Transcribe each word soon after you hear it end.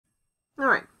All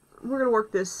right, we're going to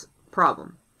work this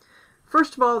problem.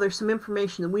 First of all, there's some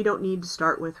information that we don't need to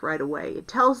start with right away. It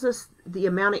tells us the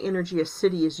amount of energy a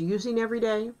city is using every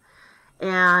day,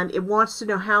 and it wants to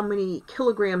know how many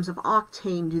kilograms of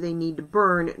octane do they need to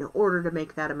burn in order to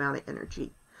make that amount of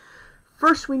energy.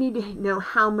 First, we need to know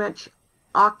how much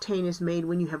octane is made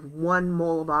when you have 1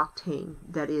 mole of octane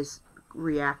that is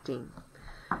reacting.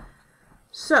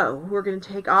 So, we're going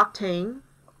to take octane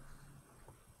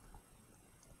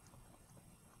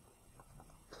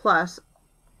plus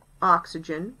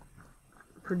oxygen,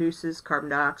 produces carbon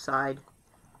dioxide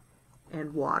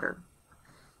and water.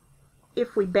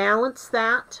 If we balance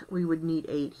that, we would need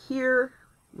 8 here,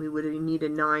 we would need a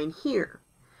 9 here.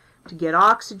 To get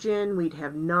oxygen, we'd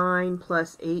have 9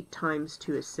 plus 8 times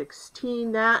 2 is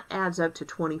 16. That adds up to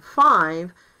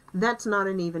 25. That's not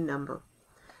an even number.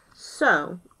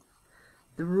 So,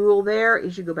 the rule there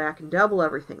is you go back and double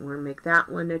everything. We're going to make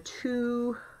that one a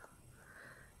 2,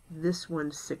 this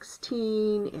one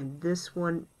 16, and this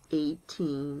one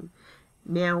 18.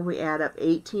 Now we add up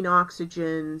 18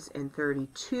 oxygens and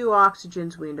 32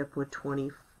 oxygens. We end up with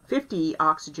 50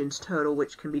 oxygens total,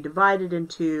 which can be divided in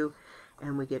 2,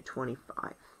 and we get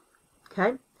 25.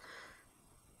 Okay?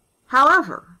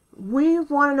 However, we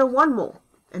want to know 1 mole,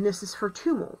 and this is for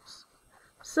 2 moles.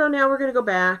 So now we're going to go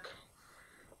back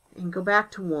and go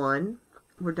back to 1.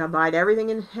 We'll divide everything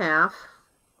in half.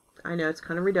 I know it's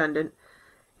kind of redundant.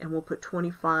 And we'll put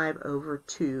 25 over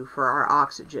 2 for our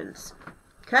oxygens.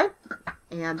 Okay?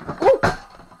 And, oh,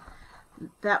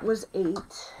 that was 8.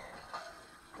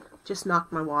 Just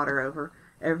knocked my water over.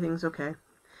 Everything's okay.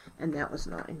 And that was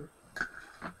 9.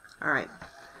 All right.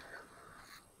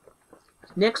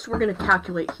 Next, we're going to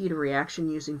calculate heat of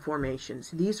reaction using formations.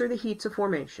 These are the heats of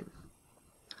formation.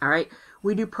 All right?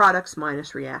 We do products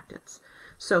minus reactants.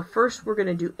 So first, we're going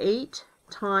to do 8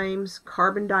 times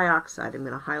carbon dioxide. I'm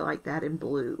going to highlight that in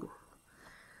blue.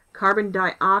 Carbon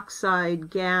dioxide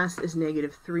gas is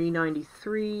negative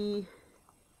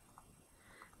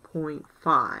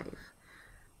 393.5.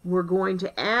 We're going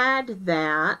to add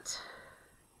that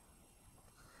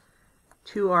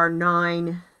to our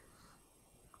 9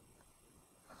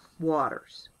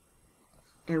 waters.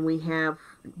 And we have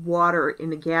water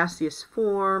in a gaseous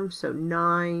form, so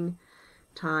 9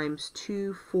 times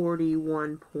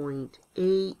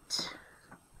 241.8,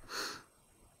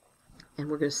 and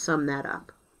we're going to sum that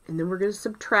up. And then we're going to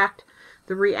subtract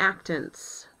the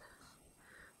reactants.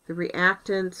 The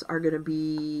reactants are going to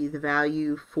be the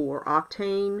value for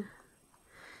octane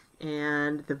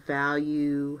and the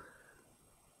value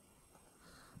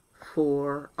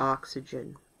for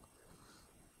oxygen.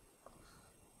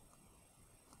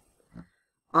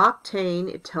 Octane,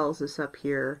 it tells us up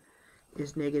here,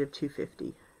 is negative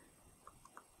 250.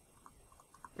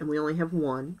 And we only have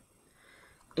 1.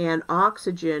 And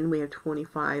oxygen, we have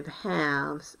 25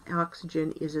 halves.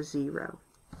 Oxygen is a 0.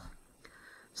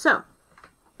 So,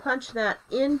 punch that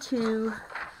into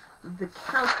the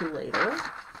calculator.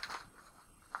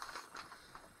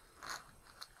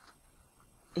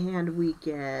 And we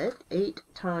get 8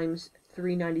 times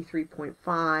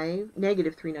 393.5,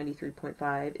 negative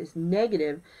 393.5 is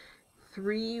negative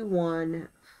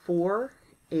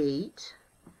 3148,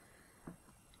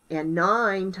 and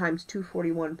 9 times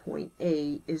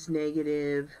 241.8 is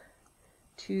negative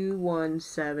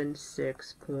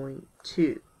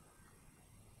 2176.2.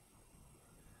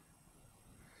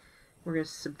 We're going to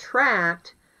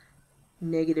subtract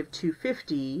negative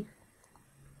 250,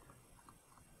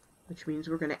 which means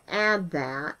we're going to add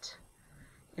that.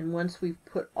 And once we've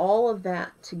put all of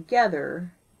that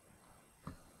together,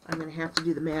 I'm going to have to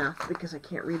do the math because I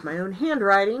can't read my own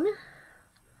handwriting.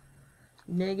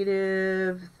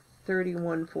 Negative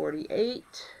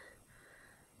 3148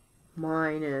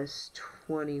 minus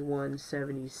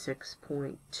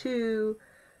 2176.2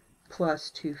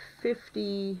 plus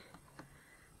 250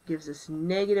 gives us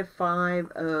negative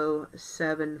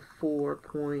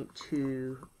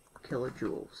 5074.2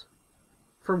 kilojoules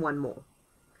for 1 mole.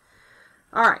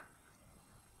 All right,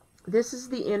 this is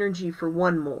the energy for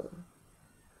 1 mole.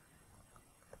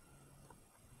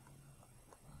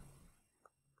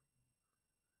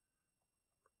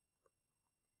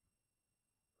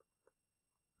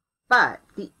 But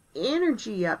the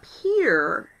energy up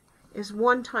here is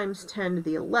 1 times 10 to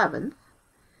the 11th,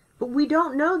 but we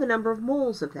don't know the number of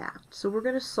moles of that. So we're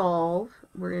going to solve,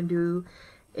 we're going to do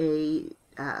a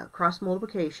cross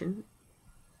multiplication.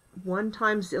 1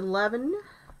 times 11,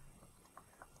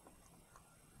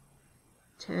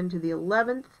 10 to the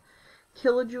 11th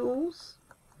kilojoules.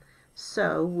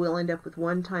 So we'll end up with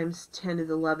 1 times 10 to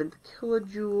the 11th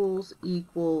kilojoules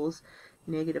equals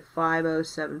negative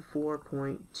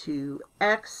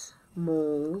 5074.2x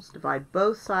moles, divide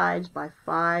both sides by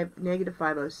negative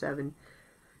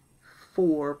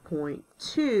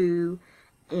 507.4.2,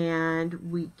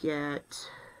 and we get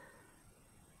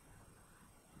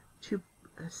two,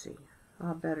 let's see,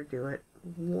 I better do it.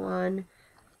 1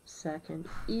 second,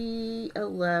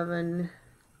 E11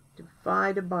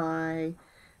 divided by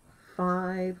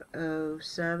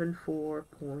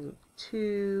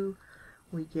 5074.2,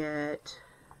 we get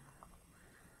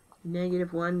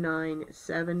negative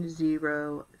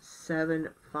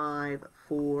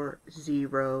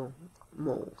 19707540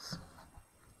 moles.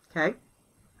 Okay?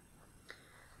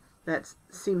 That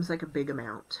seems like a big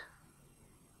amount.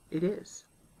 It is.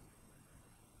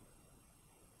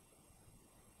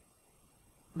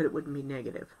 But it wouldn't be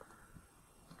negative.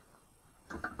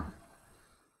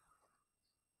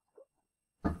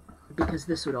 Because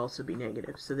this would also be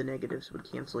negative, so the negatives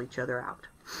would cancel each other out.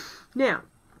 Now,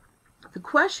 the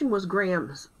question was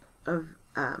grams of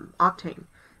octane.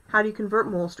 How do you convert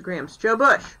moles to grams? Joe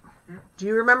Bush, do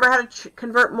you remember how to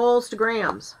convert moles to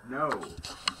grams? No.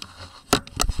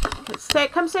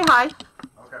 Come say hi.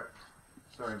 Okay.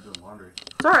 Sorry, I'm doing laundry.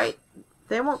 It's all right.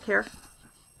 They won't care.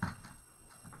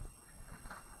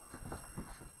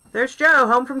 There's Joe,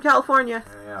 home from California.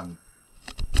 I am.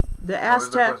 The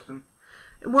Aztec. What was the question?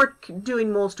 We're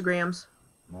doing moles to grams.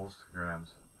 Moles to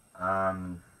grams.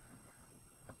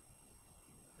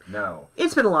 No.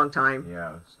 It's been a long time. Yeah,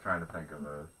 I was trying to think of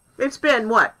a... It's been,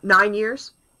 what, 9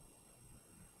 years?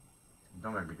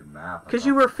 Don't make me do math. Because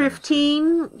you were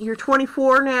 15, you're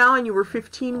 24 now, and you were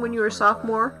 15 when you were a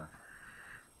sophomore.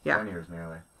 Yeah. Yeah. 10 years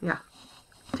nearly. Yeah.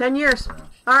 10 years. Yeah.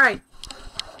 All right.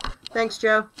 Thanks,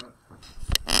 Joe.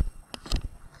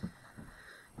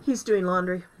 He's doing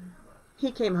laundry.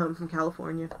 He came home from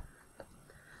California.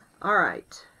 All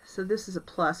right. So this is a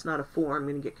plus, not a 4. I'm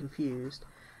going to get confused.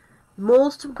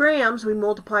 Moles to grams, we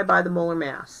multiply by the molar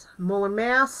mass. Molar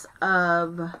mass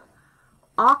of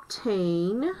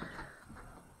octane,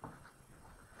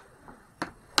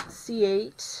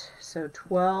 C8, so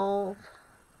 12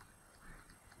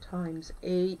 times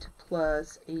 8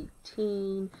 plus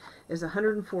 18 is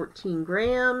 114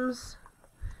 grams,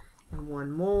 and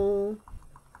 1 mole,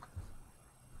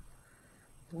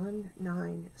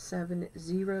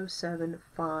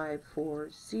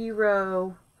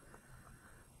 19707.540.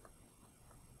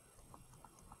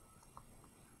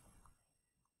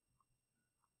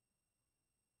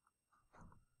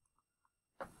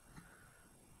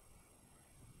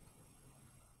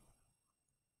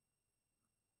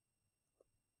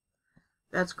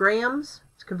 That's grams.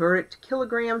 Let's convert it to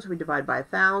kilograms. We divide by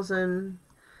 1,000.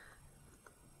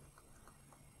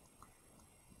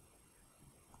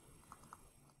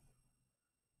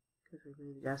 Because we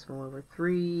made the decimal over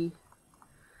 3.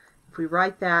 If we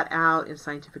write that out in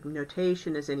scientific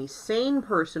notation as any sane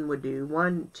person would do,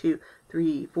 1, 2,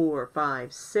 3, 4,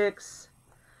 5, 6,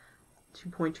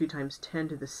 2.2 times 10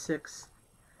 to the 6th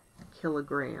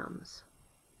kilograms.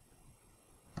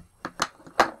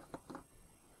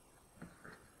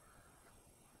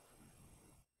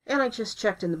 And I just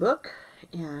checked in the book,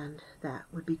 and that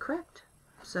would be correct.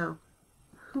 So,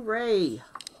 hooray!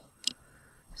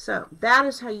 So, that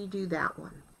is how you do that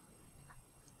one.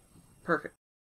 Perfect.